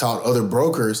business, and I taught other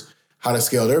brokers how to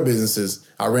scale their businesses.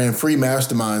 I ran free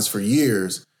masterminds for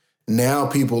years. Now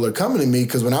people are coming to me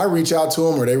because when I reach out to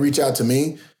them or they reach out to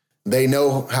me, they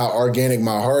know how organic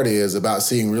my heart is about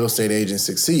seeing real estate agents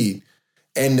succeed.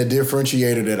 And the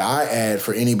differentiator that I add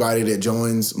for anybody that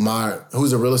joins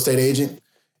who's a real estate agent,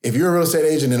 if you're a real estate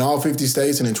agent in all 50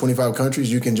 states and in 25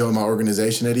 countries, you can join my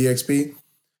organization at EXP.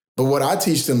 But what I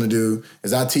teach them to do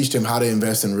is I teach them how to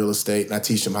invest in real estate, and I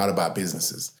teach them how to buy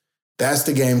businesses. That's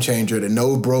the game changer that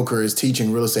no broker is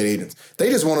teaching real estate agents. They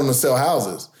just want them to sell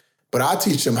houses. But I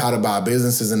teach them how to buy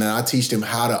businesses, and then I teach them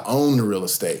how to own the real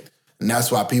estate. And that's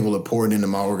why people are pouring into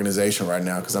my organization right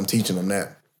now, because I'm teaching them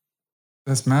that.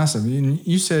 That's massive.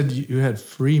 You said you had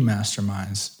free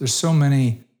masterminds. There's so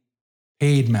many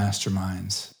paid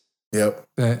masterminds. Yep.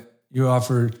 That you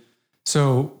offered.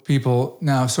 So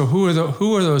who are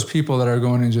those people that are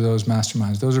going into those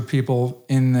masterminds? Those are people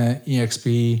in the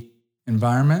EXP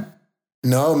environment?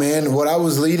 No, man. What I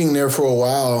was leading there for a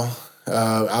while,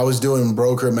 I was doing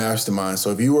broker masterminds. So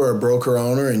if you were a broker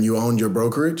owner and you owned your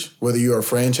brokerage, whether you're a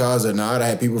franchise or not, I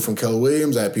had people from Keller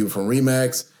Williams, I had people from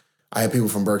Remax, I had people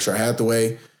from Berkshire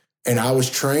Hathaway, and I was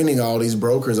training all these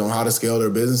brokers on how to scale their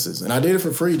businesses. And I did it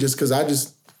for free just because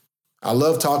I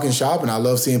love talking shop and I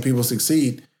love seeing people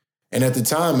succeed. And at the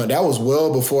time, that was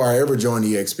well before I ever joined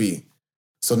EXP.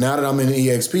 So now that I'm in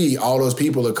EXP, all those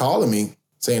people are calling me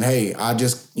saying, hey,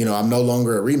 I'm no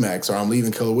longer at Remax, or I'm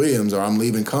leaving Keller Williams, or I'm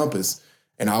leaving Compass,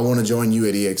 and I want to join you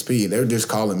at EXP. They're just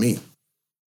calling me.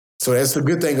 So that's the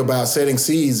good thing about setting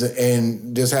seeds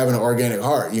and just having an organic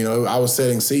heart. I was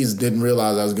setting seeds, didn't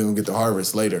realize I was going to get the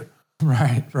harvest later.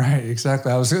 Right,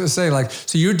 exactly. I was going to say,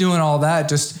 so you're doing all that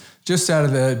just out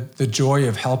of the joy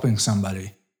of helping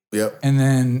somebody. Yep.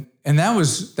 And that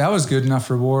was good enough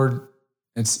reward.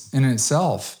 It's in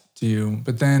itself to you.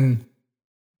 But then,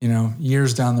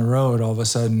 years down the road, all of a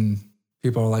sudden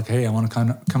people are like, hey, I want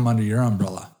to come under your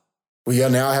umbrella. Well, yeah,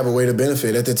 now I have a way to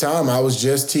benefit. At the time, I was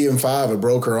just TM5, a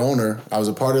broker owner. I was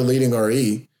a part of leading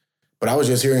RE, but I was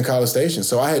just here in College Station.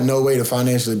 So I had no way to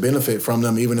financially benefit from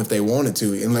them, even if they wanted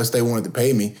to, unless they wanted to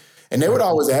pay me. And they would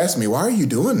always ask me, why are you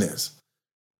doing this?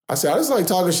 I said, I just like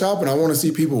talking shop and I want to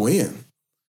see people win.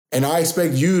 And I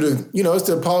expect you to, it's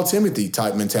the Paul Timothy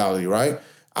type mentality, right?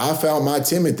 I found my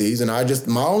Timothys, and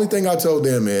my only thing I told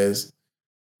them is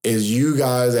you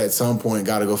guys at some point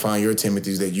got to go find your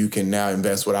Timothys that you can now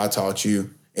invest what I taught you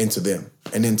into them,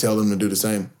 and then tell them to do the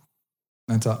same.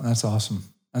 That's awesome.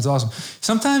 That's awesome.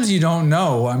 Sometimes you don't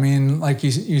know. I mean, like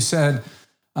you said,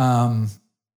 I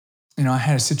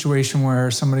had a situation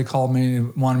where somebody called me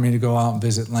and wanted me to go out and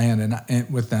visit land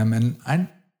and with them, and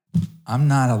I'm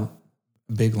not a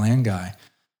big land guy.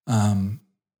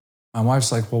 My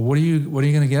wife's like, well, what are you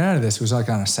going to get out of this? It was like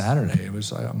on a Saturday. It was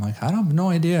like, I'm like, I have no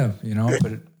idea,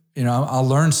 but I'll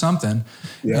learn something.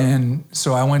 Yeah. And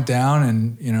so I went down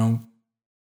and,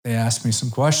 they asked me some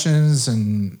questions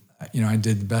and, I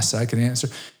did the best I could answer.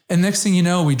 And next thing you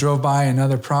know, we drove by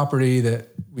another property that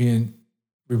we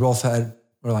both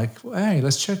we're like, hey,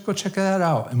 go check that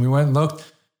out. And we went and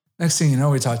looked. Next thing you know,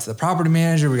 we talked to the property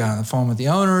manager, we got on the phone with the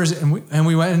owners, and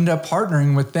we ended up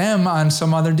partnering with them on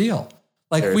some other deal.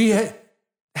 Like we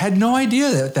had no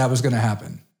idea that was going to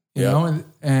happen, you know?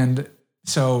 And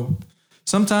so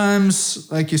sometimes,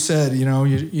 like you said,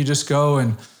 you just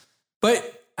go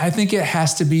but I think it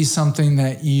has to be something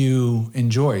that you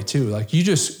enjoy too. Like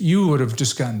you would have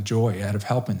just gotten joy out of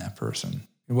helping that person.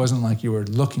 It wasn't like you were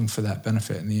looking for that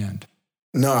benefit in the end.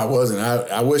 No, I wasn't.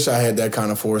 I wish I had that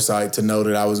kind of foresight to know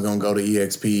that I was going to go to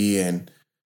EXP and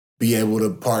be able to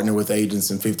partner with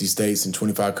agents in 50 states and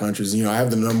 25 countries. I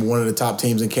have one of the top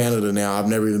teams in Canada now. I've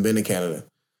never even been to Canada.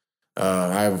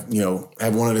 I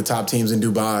have one of the top teams in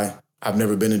Dubai. I've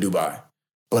never been to Dubai,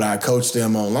 but I coach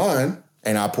them online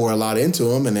and I pour a lot into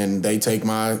them, and then they take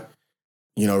my,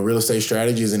 real estate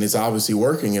strategies, and it's obviously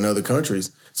working in other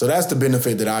countries. So that's the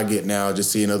benefit that I get now,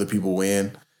 just seeing other people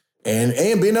win. And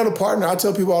being able to partner, I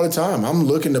tell people all the time, I'm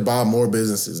looking to buy more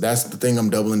businesses. That's the thing I'm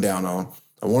doubling down on.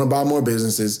 I want to buy more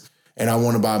businesses and I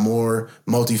want to buy more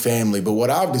multifamily. But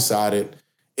what I've decided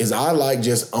is I like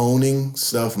just owning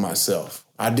stuff myself.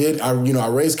 I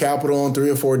raised capital on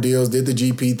 3 or 4 deals, did the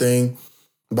GP thing,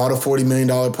 bought a $40 million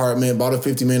apartment, bought a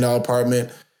 $50 million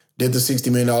apartment, did the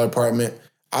 $60 million apartment.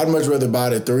 I'd much rather buy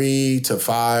the $3 to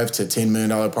 $5 to $10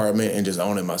 million apartment and just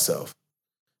own it myself.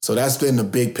 So that's been the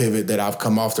big pivot that I've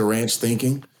come off the ranch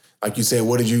thinking. Like you said,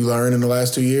 what did you learn in the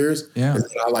last 2 years? Yeah. Is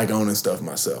that I like owning stuff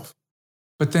myself.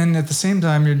 But then at the same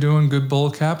time, you're doing good bull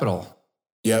capital.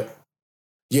 Yep.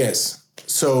 Yes.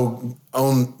 So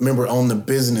own the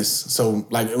business. So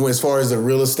like as far as the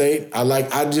real estate,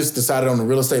 I just decided on the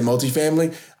real estate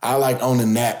multifamily. I like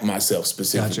owning that myself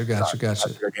specifically. Gotcha.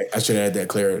 I should add that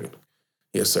clarity.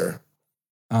 Yes, sir.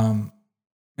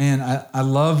 Man, I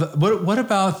love, what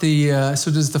about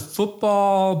so does the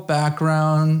football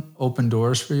background open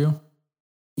doors for you?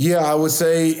 Yeah, I would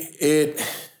say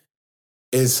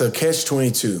it's a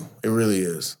catch-22. It really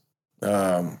is.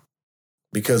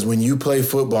 Because when you play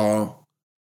football,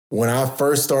 when I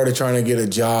first started trying to get a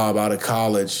job out of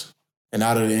college and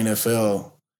out of the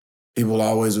NFL, people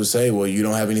always would say, well, you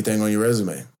don't have anything on your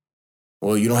resume.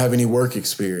 Well, you don't have any work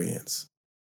experience.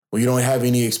 Well, you don't have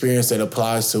any experience that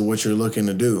applies to what you're looking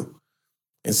to do.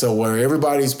 And so where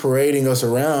everybody's parading us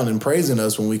around and praising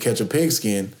us when we catch a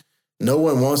pigskin, no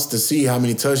one wants to see how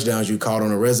many touchdowns you caught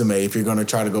on a resume if you're going to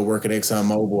try to go work at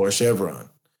ExxonMobil or Chevron.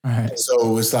 Right.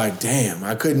 So it's like, damn,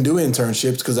 I couldn't do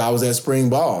internships because I was at spring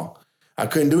ball. I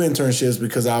couldn't do internships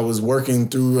because I was working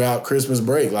throughout Christmas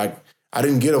break. Like, I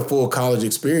didn't get a full college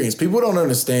experience. People don't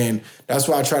understand. That's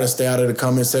why I try to stay out of the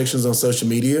comment sections on social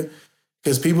media,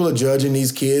 because people are judging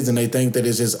these kids and they think that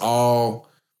it's just all,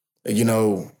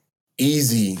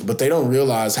 easy, but they don't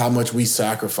realize how much we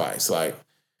sacrifice. Like,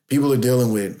 people are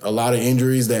dealing with a lot of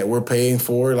injuries that we're paying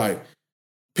for. Like,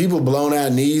 people blown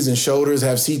out knees and shoulders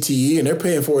have CTE and they're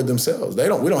paying for it themselves. We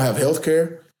don't have health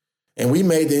care. And we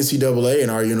made the NCAA and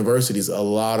our universities a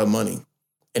lot of money.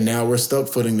 And now we're stuck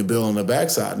footing the bill on the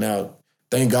backside. Now,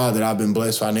 thank God that I've been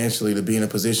blessed financially to be in a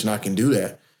position I can do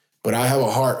that. But I have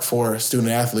a heart for student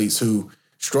athletes who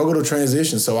struggle to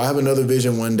transition. So I have another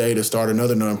vision one day to start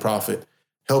another nonprofit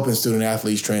helping student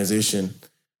athletes transition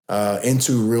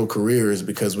into real careers,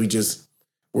 because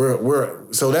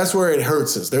so that's where it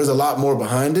hurts us. There's a lot more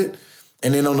behind it.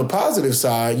 And then on the positive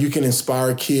side, you can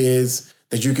inspire kids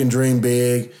that you can dream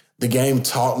big. The game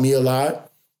taught me a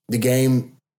lot. The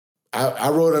game, I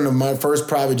rode on my first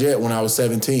private jet when I was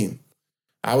 17.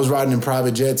 I was riding in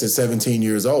private jets at 17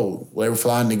 years old. They were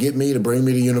flying to get me, to bring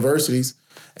me to universities.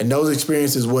 And those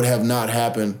experiences would have not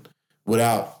happened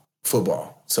without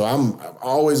football. So I'm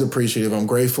always appreciative. I'm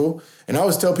grateful. And I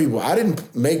always tell people, I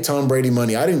didn't make Tom Brady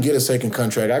money. I didn't get a second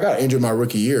contract. I got injured my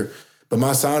rookie year. But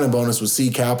my signing bonus was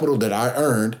seed capital that I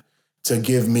earned to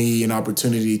give me an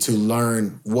opportunity to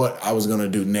learn what I was going to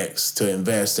do next, to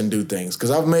invest and do things. Because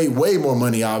I've made way more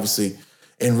money, obviously,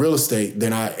 in real estate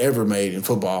than I ever made in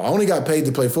football. I only got paid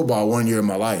to play football 1 year of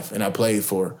my life, and I played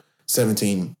for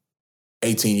 17,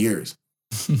 18 years.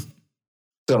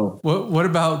 So what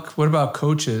about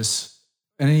coaches?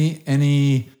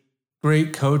 Any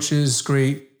great coaches,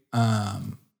 great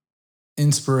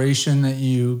inspiration that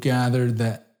you gathered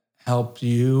that helped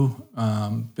you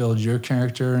build your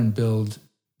character and build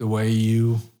the way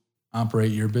you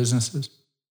operate your businesses?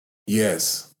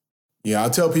 Yes. Yeah, I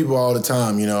tell people all the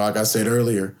time, like I said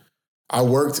earlier, I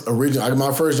worked originally,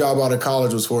 my first job out of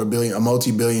college was for a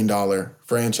multi-billion-dollar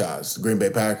franchise, Green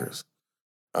Bay Packers.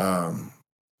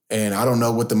 And I don't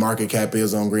know what the market cap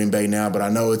is on Green Bay now, but I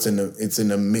know it's in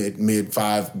the mid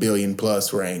 $5 billion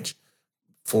plus range,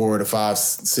 4 to 5,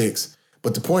 6.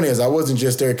 But the point is, I wasn't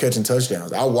just there catching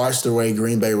touchdowns. I watched the way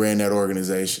Green Bay ran that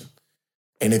organization.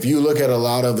 And if you look at a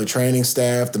lot of the training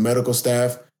staff, the medical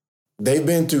staff, they've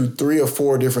been through 3 or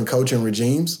 4 different coaching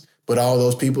regimes, but all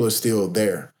those people are still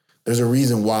there. There's a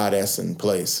reason why that's in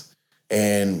place.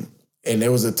 And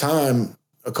there was a time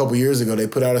a couple years ago, they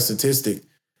put out a statistic.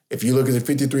 If you look at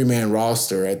the 53-man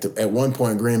roster, at one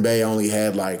point, Green Bay only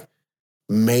had like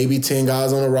maybe 10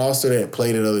 guys on the roster that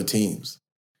played at other teams.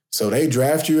 So they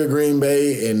draft you at Green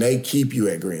Bay and they keep you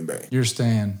at Green Bay. You're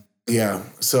staying. Yeah.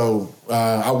 So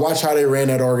I watched how they ran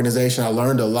that organization. I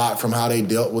learned a lot from how they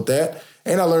dealt with that.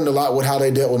 And I learned a lot with how they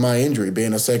dealt with my injury,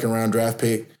 being a second-round draft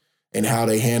pick, and how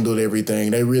they handled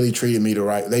everything. They really treated me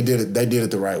they did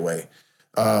it the right way.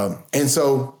 And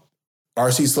so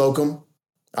R.C. Slocum,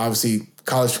 obviously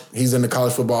he's in the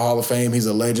College Football Hall of Fame. He's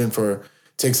a legend for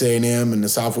Texas A&M and the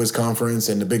Southwest Conference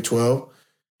and the Big 12.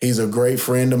 He's a great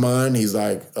friend of mine. He's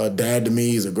like a dad to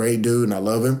me. He's a great dude, and I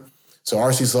love him. So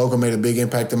R.C. Slocum made a big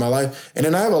impact in my life. And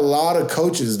then I have a lot of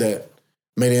coaches that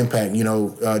made an impact.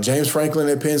 James Franklin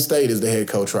at Penn State is the head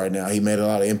coach right now. He made a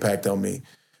lot of impact on me.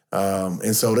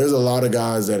 And so there's a lot of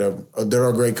guys that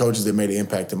are great coaches that made an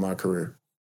impact in my career.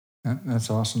 That's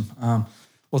awesome.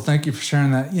 Well, thank you for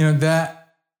sharing that.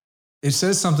 it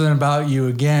says something about you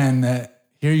again, that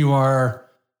here you are,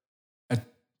 a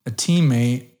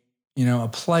teammate, a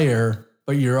player,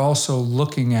 but you're also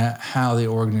looking at how the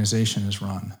organization is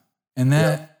run. And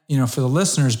that, for the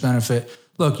listeners' benefit,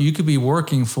 look, you could be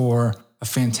working for a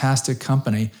fantastic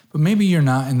company, but maybe you're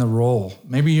not in the role.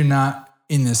 Maybe you're not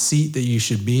in the seat that you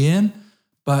should be in,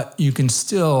 but you can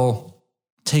still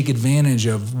take advantage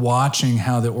of watching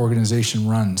how the organization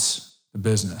runs the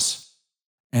business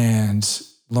and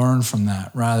learn from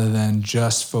that rather than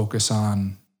just focus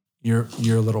on your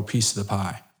little piece of the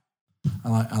pie.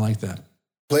 I like that.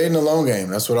 Play in the long game.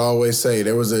 That's what I always say.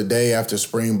 There was a day after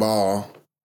spring ball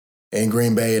in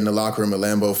Greenbay in the locker room at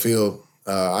Lambeau Field.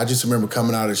 I just remember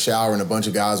coming out of the shower and a bunch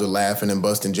of guys were laughing and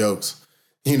busting jokes.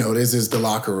 This is the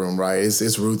locker room, right?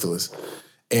 It's ruthless.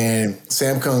 And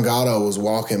Sam Congato was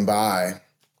walking by.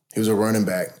 He was a running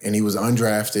back, and he was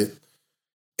undrafted,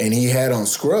 and he had on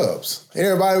scrubs. And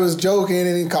everybody was joking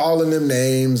and calling them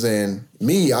names. And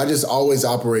me, I just always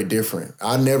operate different.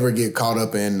 I never get caught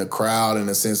up in the crowd in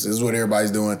a sense. This is what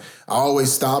everybody's doing. I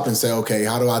always stop and say, okay,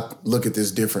 how do I look at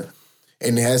this different?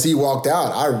 And as he walked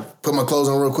out, I put my clothes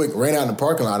on real quick, ran out in the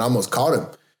parking lot. I almost caught him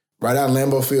right out in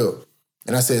Lambeau Field.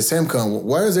 And I said, Sam,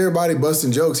 why is everybody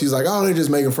busting jokes? He's like, oh, they're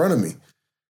just making fun of me.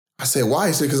 I said, why?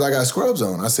 He said, because I got scrubs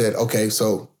on. I said, okay,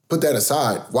 so put that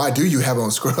aside. Why do you have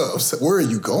on scrubs? Where are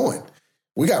you going?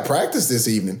 We got practice this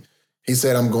evening. He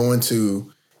said, I'm going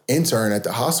to intern at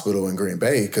the hospital in Green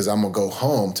Bay because I'm going to go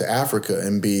home to Africa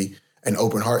and be an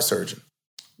open heart surgeon.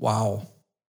 Wow.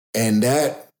 And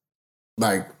that,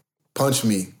 punched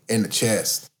me in the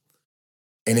chest.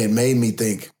 And it made me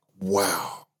think,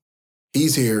 wow,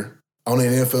 he's here on an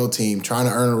NFL team trying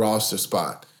to earn a roster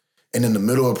spot. And in the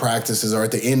middle of practices or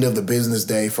at the end of the business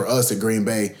day for us at Green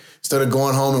Bay, instead of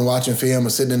going home and watching film or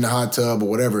sitting in the hot tub or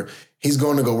whatever, he's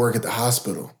going to go work at the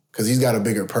hospital because he's got a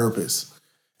bigger purpose.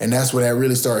 And that's when that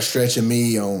really started stretching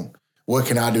me on what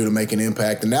can I do to make an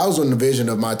impact. And that was when the vision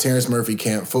of my Terrence Murphy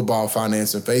camp, Football,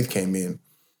 Finance, and Faith came in.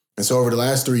 And so over the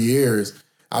last 3 years,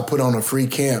 I put on a free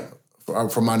camp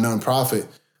for my nonprofit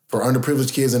for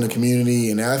underprivileged kids in the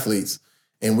community and athletes.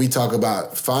 And we talk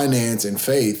about finance and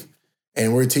faith.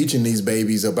 And we're teaching these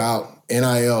babies about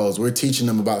NILs. We're teaching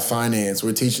them about finance.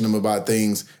 We're teaching them about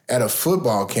things at a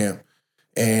football camp.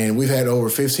 And we've had over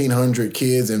 1,500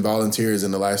 kids and volunteers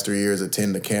in the last 3 years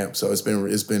attend the camp. So it's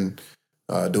been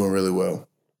doing really well.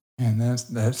 And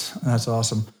that's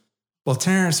awesome. Well,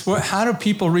 Terrence, how do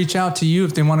people reach out to you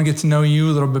if they want to get to know you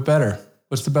a little bit better?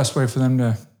 What's the best way for them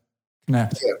to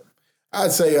connect? Yeah,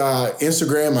 I'd say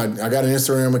Instagram. I got an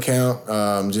Instagram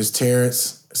account, just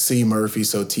Terrence C. Murphy,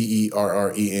 so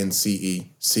TerrenCe,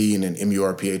 C and then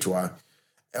MURPHY.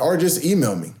 Or just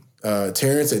email me,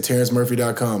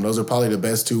 Terrence@terrencemurphy.com. Those are probably the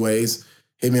best two ways.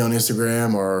 Hit me on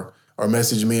Instagram or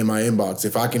message me in my inbox.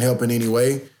 If I can help in any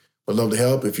way, would love to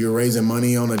help. If you're raising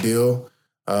money on a deal,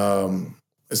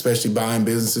 especially buying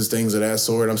businesses, things of that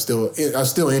sort, I'm still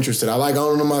interested. I like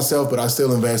owning them myself, but I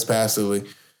still invest passively.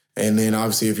 And then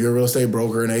obviously, if you're a real estate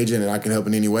broker and agent and I can help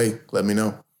in any way, let me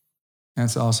know.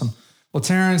 That's awesome. Well,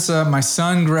 Terrence, my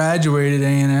son graduated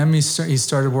A&M. He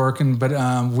started working, but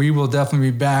we will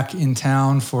definitely be back in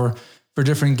town for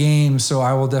different games. So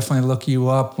I will definitely look you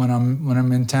up when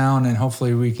I'm in town, and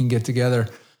hopefully we can get together.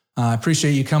 I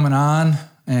appreciate you coming on,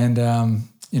 and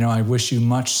I wish you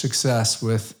much success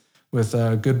with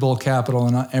Good Bull Capital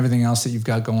and everything else that you've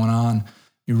got going on.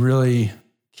 You really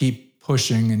keep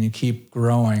pushing and you keep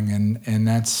growing, and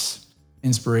that's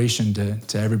inspiration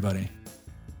to everybody.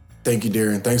 Thank you,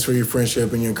 Darren. Thanks for your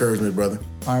friendship and your encouragement, brother.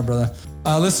 All right, brother.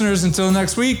 Listeners, until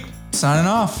next week, signing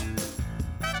off.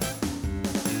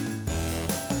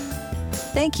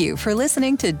 Thank you for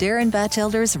listening to Darren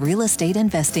Batchelder's Real Estate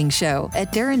Investing Show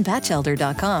at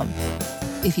darrenbatchelder.com.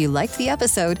 If you liked the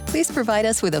episode, please provide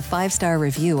us with a 5-star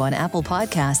review on Apple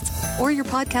Podcasts or your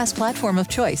podcast platform of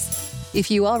choice. If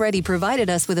you already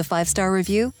provided us with a 5-star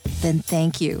review, then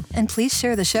thank you, and please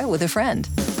share the show with a friend.